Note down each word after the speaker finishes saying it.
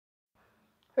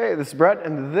Hey, this is Brett,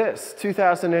 and this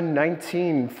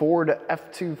 2019 Ford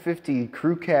F250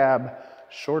 Crew Cab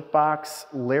Shortbox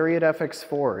Lariat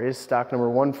Fx4 is stock number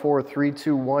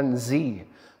 14321Z.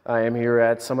 I am here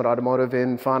at Summit Automotive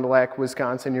in Fond du Lac,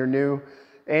 Wisconsin, your new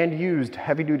and used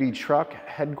heavy-duty truck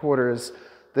headquarters.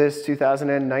 This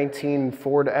 2019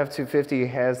 Ford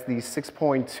F250 has the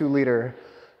 6.2-liter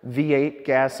V8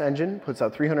 gas engine, puts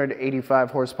out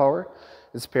 385 horsepower.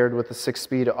 It's paired with a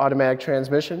 6-speed automatic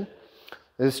transmission.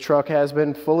 This truck has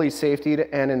been fully safetied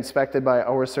and inspected by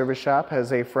our service shop,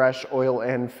 has a fresh oil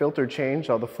and filter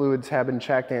change. All the fluids have been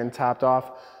checked and topped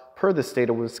off per the state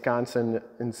of Wisconsin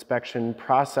inspection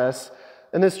process,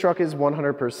 and this truck is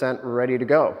 100% ready to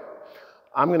go.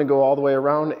 I'm going to go all the way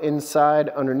around, inside,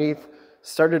 underneath,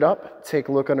 start it up, take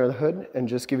a look under the hood, and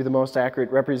just give you the most accurate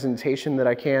representation that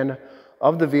I can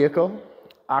of the vehicle.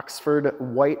 Oxford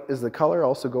white is the color.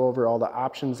 Also go over all the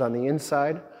options on the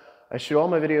inside. I shoot all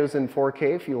my videos in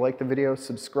 4K. If you like the video,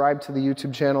 subscribe to the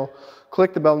YouTube channel,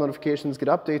 click the bell notifications, get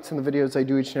updates on the videos I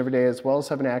do each and every day, as well as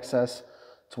having access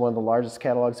to one of the largest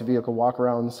catalogs of vehicle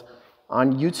walkarounds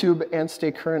on YouTube, and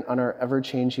stay current on our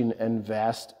ever-changing and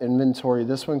vast inventory.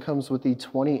 This one comes with the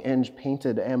 20-inch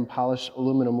painted and polished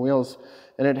aluminum wheels,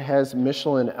 and it has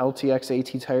Michelin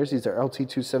L.T.C.H tires. These are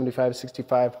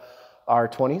LT275/65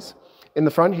 R20s. In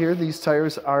the front here, these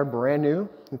tires are brand new.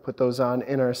 We put those on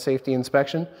in our safety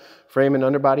inspection. Frame and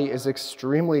underbody is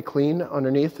extremely clean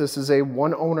underneath. This is a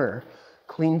one-owner,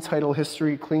 clean title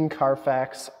history, clean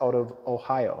Carfax out of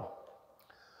Ohio.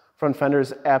 Front fender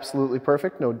is absolutely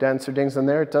perfect. No dents or dings in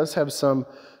there. It does have some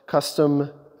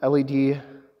custom LED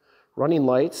running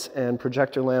lights and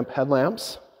projector lamp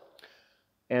headlamps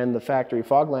and the factory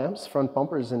fog lamps. Front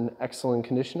bumper is in excellent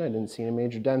condition. I didn't see any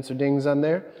major dents or dings on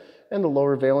there. And the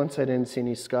lower valence, I didn't see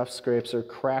any scuffs, scrapes, or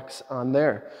cracks on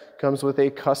there. Comes with a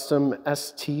custom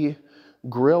ST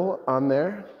grill on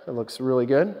there. It looks really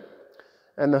good.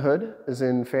 And the hood is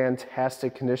in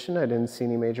fantastic condition. I didn't see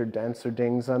any major dents or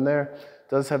dings on there.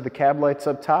 Does have the cab lights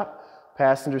up top.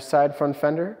 Passenger side front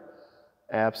fender,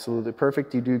 absolutely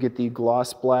perfect. You do get the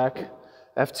gloss black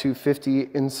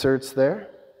F250 inserts there.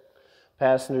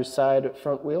 Passenger side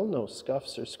front wheel, no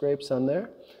scuffs or scrapes on there.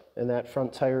 And that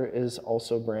front tire is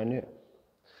also brand new.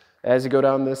 As you go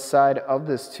down this side of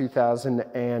this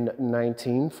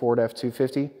 2019 Ford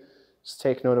F250, just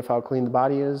take note of how clean the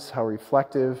body is, how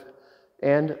reflective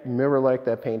and mirror-like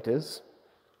that paint is.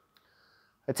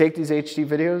 I take these HD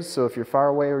videos, so if you're far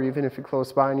away or even if you're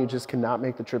close by and you just cannot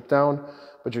make the trip down,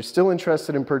 but you're still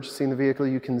interested in purchasing the vehicle,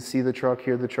 you can see the truck,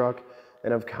 hear the truck,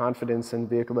 and have confidence in the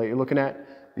vehicle that you're looking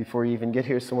at before you even get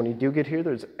here. So when you do get here,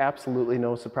 there's absolutely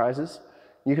no surprises.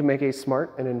 You can make a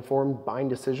smart and informed buying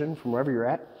decision from wherever you're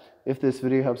at. If this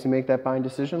video helps you make that buying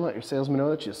decision, let your salesman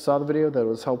know that you saw the video, that it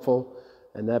was helpful,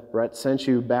 and that Brett sent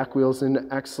you. Back wheels in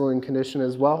excellent condition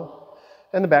as well.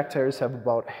 And the back tires have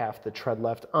about half the tread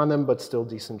left on them, but still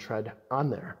decent tread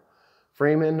on there.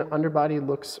 Frame and underbody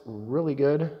looks really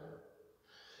good.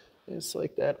 It's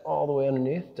like that all the way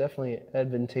underneath. Definitely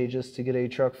advantageous to get a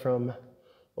truck from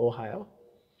Ohio.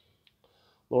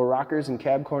 Lower rockers and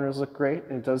cab corners look great,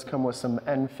 and it does come with some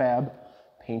NFAB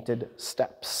painted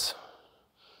steps.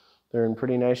 They're in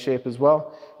pretty nice shape as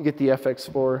well. You get the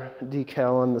FX4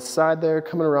 decal on the side there.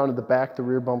 Coming around to the back, the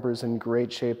rear bumper is in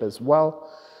great shape as well.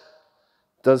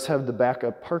 Does have the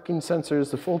backup parking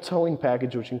sensors, the full towing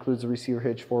package, which includes the receiver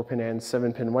hitch, 4-pin and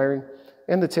 7-pin wiring,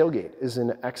 and the tailgate is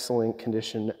in excellent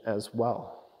condition as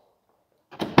well.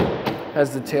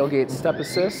 Has the tailgate step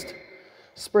assist,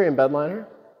 spray and bed liner.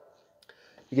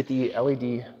 You get the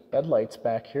LED bed lights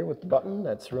back here with the button.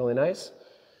 That's really nice.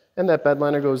 And that bed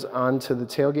liner goes onto the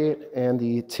tailgate, and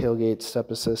the tailgate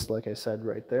step assist, like I said,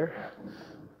 right there.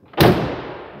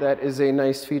 That is a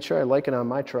nice feature. I like it on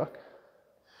my truck.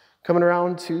 Coming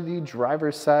around to the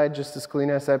driver's side, just as clean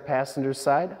as that passenger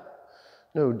side.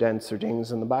 No dents or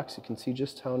dings in the box. You can see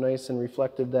just how nice and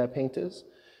reflective that paint is.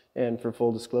 And for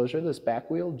full disclosure, this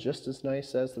back wheel just as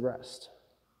nice as the rest.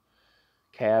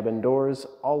 Cab and doors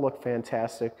all look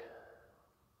fantastic.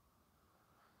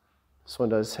 This one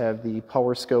does have the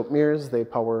Powerscope mirrors. They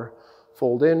power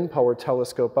fold in, power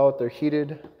telescope out. They're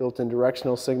heated, built-in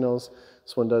directional signals.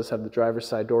 This one does have the driver's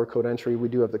side door code entry. We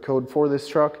do have the code for this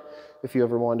truck. If you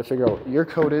ever wanted to figure out what your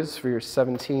code is for your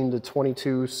 17 to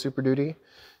 22 Super Duty,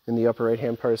 in the upper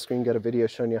right-hand part of the screen, got a video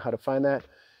showing you how to find that.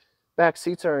 Back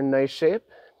seats are in nice shape.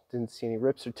 Didn't see any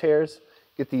rips or tears.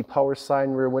 Get the power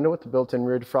sliding rear window with the built-in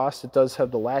rear defrost. It does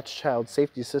have the latch child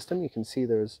safety system. You can see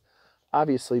there's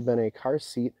obviously been a car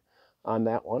seat on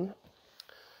that one.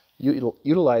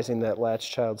 Utilizing that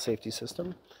latch child safety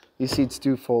system. These seats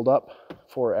do fold up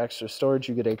for extra storage.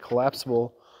 You get a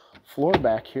collapsible floor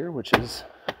back here, which is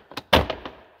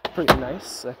pretty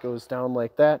nice. That goes down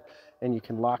like that, and you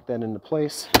can lock that into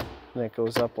place, and that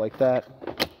goes up like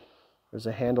that. There's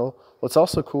a handle. What's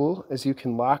also cool is you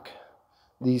can lock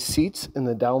these seats in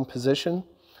the down position.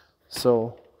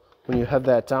 So when you have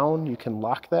that down, you can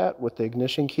lock that with the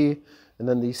ignition key, and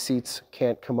then these seats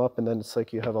can't come up, and then it's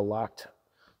like you have a locked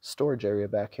storage area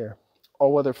back here.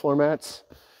 All-weather floor mats.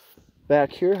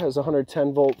 Back here has a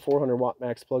 110 volt, 400 watt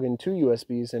max plug-in, 2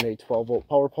 USBs, and a 12 volt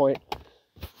power point.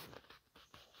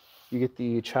 You get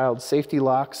the child safety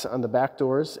locks on the back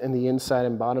doors, and the inside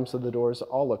and bottoms of the doors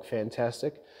all look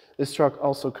fantastic. This truck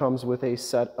also comes with a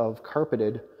set of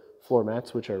carpeted floor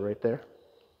mats, which are right there.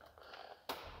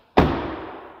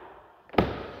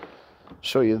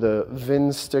 Show you the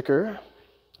VIN sticker.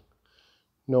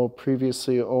 No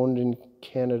previously owned in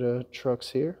Canada trucks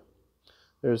here.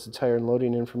 There's the tire and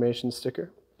loading information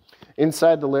sticker.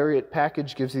 Inside, the Lariat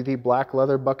package gives you the black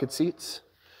leather bucket seats.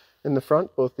 In the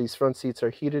front, both these front seats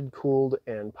are heated, cooled,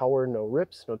 and power. No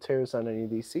rips, no tears on any of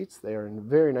these seats. They are in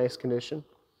very nice condition.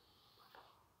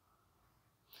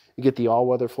 You get the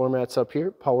all-weather floor mats up here,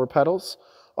 power pedals,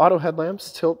 auto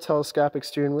headlamps, tilt telescopic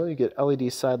steering wheel. You get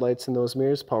LED side lights in those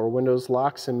mirrors, power windows,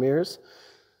 locks, and mirrors.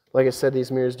 Like I said,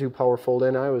 these mirrors do power fold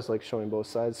in. I always like showing both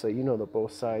sides so you know that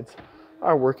both sides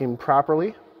are working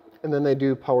properly. And then they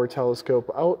do power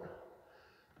telescope out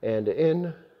and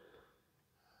in,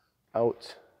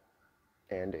 out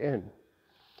and in.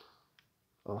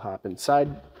 I'll hop inside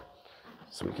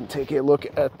so we can take a look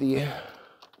at the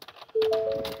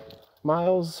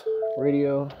miles,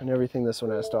 radio, and everything this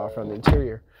one has to offer on the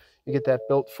interior. You get that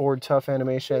built Ford Tough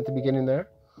animation at the beginning there.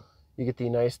 You get the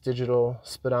nice digital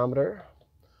speedometer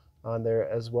on there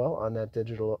as well, on that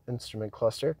digital instrument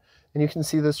cluster. And you can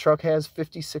see this truck has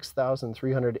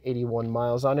 56,381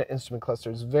 miles on it. Instrument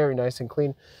cluster is very nice and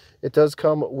clean. It does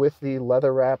come with the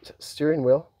leather-wrapped steering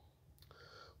wheel,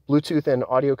 Bluetooth and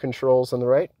audio controls on the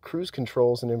right, cruise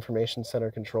controls and information center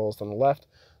controls on the left.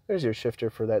 There's your shifter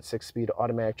for that 6-speed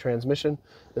automatic transmission.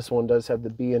 This one does have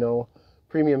the B&O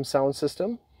premium sound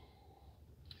system.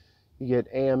 You get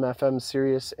AM, FM,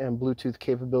 Sirius, and Bluetooth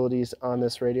capabilities on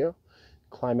this radio.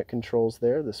 Climate controls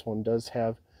there. This one does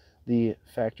have the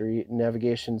factory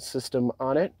navigation system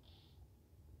on it.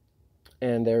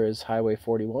 And there is Highway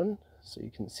 41, so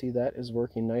you can see that is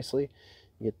working nicely.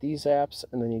 You get these apps,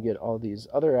 and then you get all these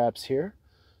other apps here.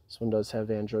 This one does have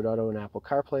Android Auto and Apple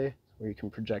CarPlay, where you can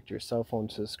project your cell phone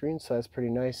to the screen, so that's pretty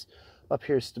nice. Up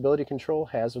here, stability control,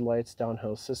 hazard lights,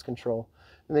 downhill assist control,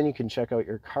 and then you can check out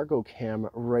your cargo cam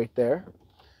right there.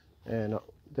 And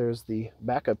there's the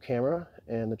backup camera,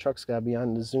 and the truck's got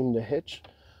beyond the zoom to hitch,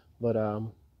 but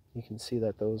you can see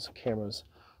that those cameras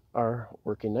are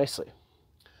working nicely.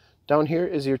 Down here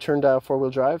is your turn dial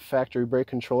 4-wheel drive, factory brake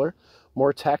controller,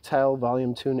 more tactile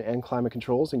volume tune and climate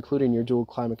controls, including your dual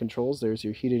climate controls. There's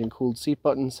your heated and cooled seat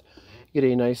buttons. You get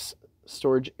a nice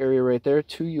storage area right there,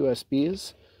 2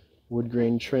 USBs, wood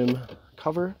grain trim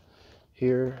cover.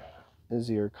 Here is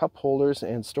your cup holders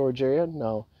and storage area.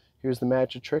 Now here's the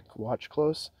magic trick, watch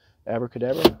close,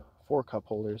 abracadabra, 4 cup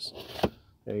holders.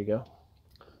 There you go.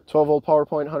 12 volt power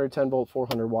point, 110 volt,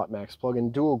 400 watt max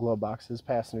plug-in, dual glove boxes,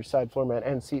 passenger side floor mat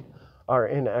and seat are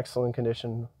in excellent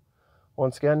condition.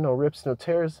 Once again, no rips, no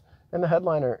tears, and the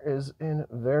headliner is in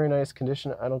very nice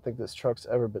condition. I don't think this truck's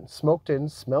ever been smoked in,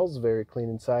 smells very clean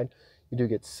inside. You do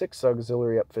get 6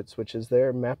 auxiliary upfit switches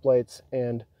there, map lights,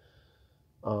 and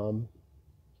your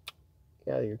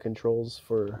controls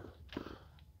for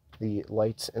the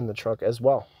lights in the truck as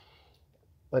well.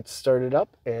 Let's start it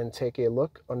up and take a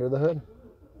look under the hood.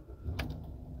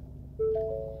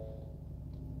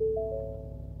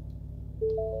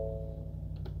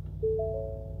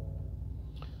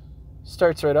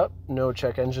 Starts right up, no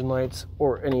check engine lights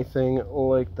or anything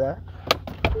like that,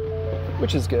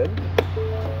 which is good.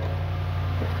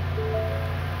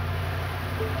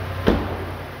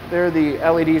 There are the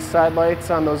LED side lights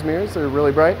on those mirrors. They're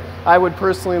really bright. I would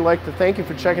personally like to thank you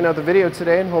for checking out the video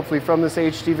today, and hopefully from this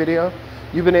HD video,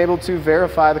 you've been able to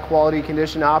verify the quality,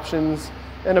 condition, options,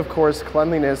 and of course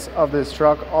cleanliness of this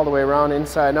truck all the way around,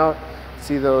 inside and out.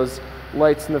 See those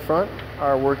lights in the front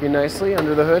are working nicely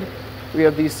under the hood. We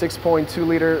have the 6.2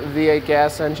 liter V8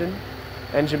 gas engine.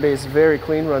 Engine bay is very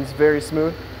clean, runs very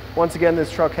smooth. Once again, this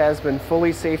truck has been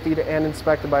fully safetied and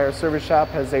inspected by our service shop,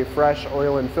 has a fresh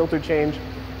oil and filter change.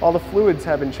 All the fluids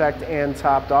have been checked and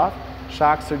topped off.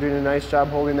 Shocks are doing a nice job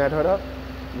holding that hood up.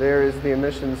 There is the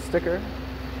emissions sticker.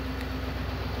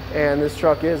 And this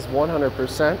truck is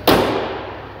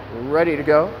 100% ready to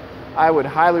go. I would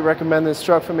highly recommend this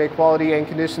truck from a quality and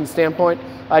condition standpoint.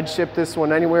 I'd ship this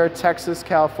one anywhere, Texas,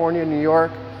 California, New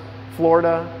York,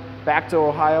 Florida, back to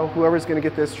Ohio. Whoever's gonna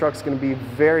get this truck's gonna be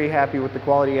very happy with the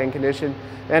quality and condition.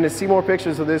 And to see more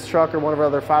pictures of this truck or one of our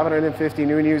other 550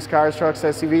 new and used cars, trucks,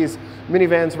 SUVs,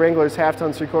 minivans, Wranglers, half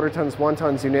tons, 3/4 tons, 1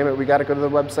 tons, you name it, we gotta go to the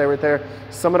website right there,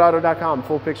 summitauto.com.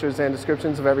 Full pictures and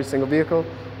descriptions of every single vehicle,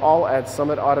 all at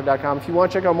summitauto.com. If you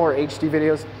want to check out more HD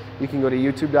videos, you can go to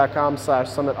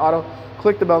youtube.com/summitauto.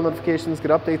 Click the bell notifications,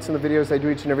 get updates on the videos I do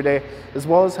each and every day, as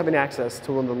well as having access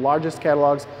to one of the largest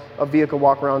catalogs of vehicle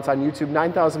walkarounds on YouTube,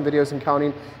 9,000 videos and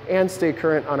counting, and stay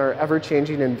current on our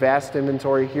ever-changing and vast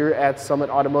inventory here at Summit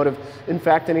Automotive. In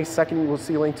fact, any second you will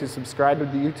see a link to subscribe to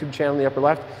the YouTube channel in the upper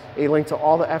left, a link to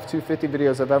all the F250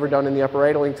 videos I've ever done in the upper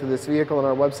right, a link to this vehicle on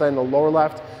our website in the lower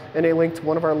left, and a link to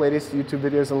one of our latest YouTube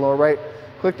videos in the lower right.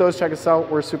 Click those, check us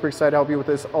out. We're super excited to help you with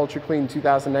this ultra clean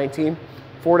 2019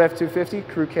 Ford F250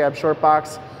 Crew Cab Short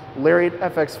Box Lariat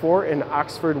FX4 in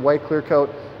Oxford white clear coat.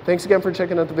 Thanks again for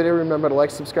checking out the video. Remember to like,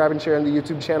 subscribe, and share on the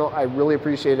YouTube channel. I really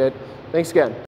appreciate it. Thanks again.